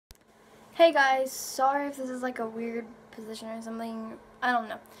Hey guys, sorry if this is like a weird position or something, I don't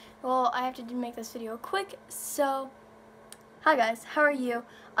know. Well, I have to make this video quick, so hi guys, how are you?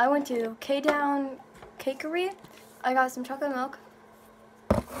 I went to K-Down Cakery. I got some chocolate milk,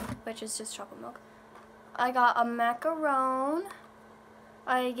 which is just chocolate milk. I got a macaron.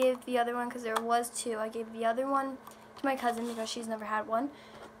 I gave the other one, because there was two, I gave the other one to my cousin because she's never had one.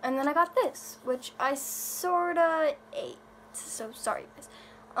 And then I got this, which I sorta ate, so sorry guys.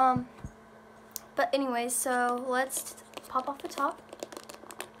 But anyways, so let's pop off the top.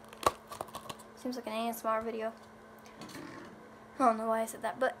 Seems like an ASMR video. I don't know why I said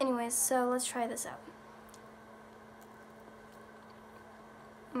that, but anyways, so let's try this out.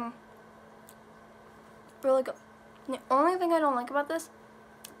 Really good. The only thing I don't like about this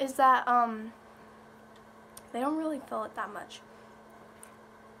is that they don't really fill it that much.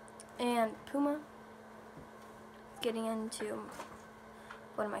 And Puma is getting into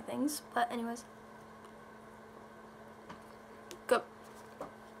one of my things, but anyways. Go.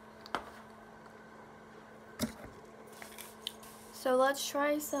 So let's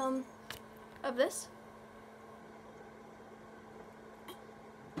try some of this.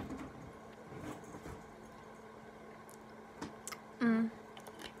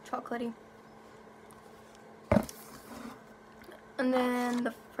 Chocolatey. And then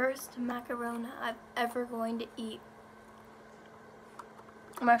the first macaron I'm ever going to eat.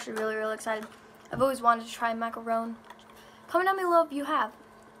 I'm actually really excited. I've always wanted to try macaron. Comment down below if you have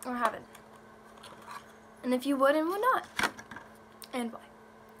or haven't. And if you would and would not. And why.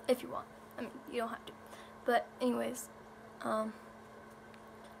 If you want. I mean, you don't have to. But anyways, so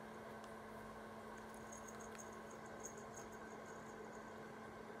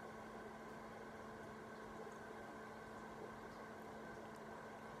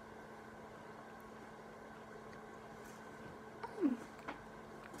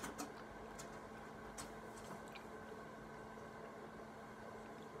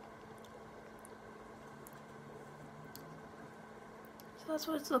that's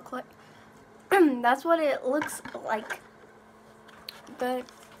what it looks like. That's what it looks like. But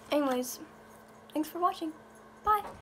anyways, thanks for watching. Bye.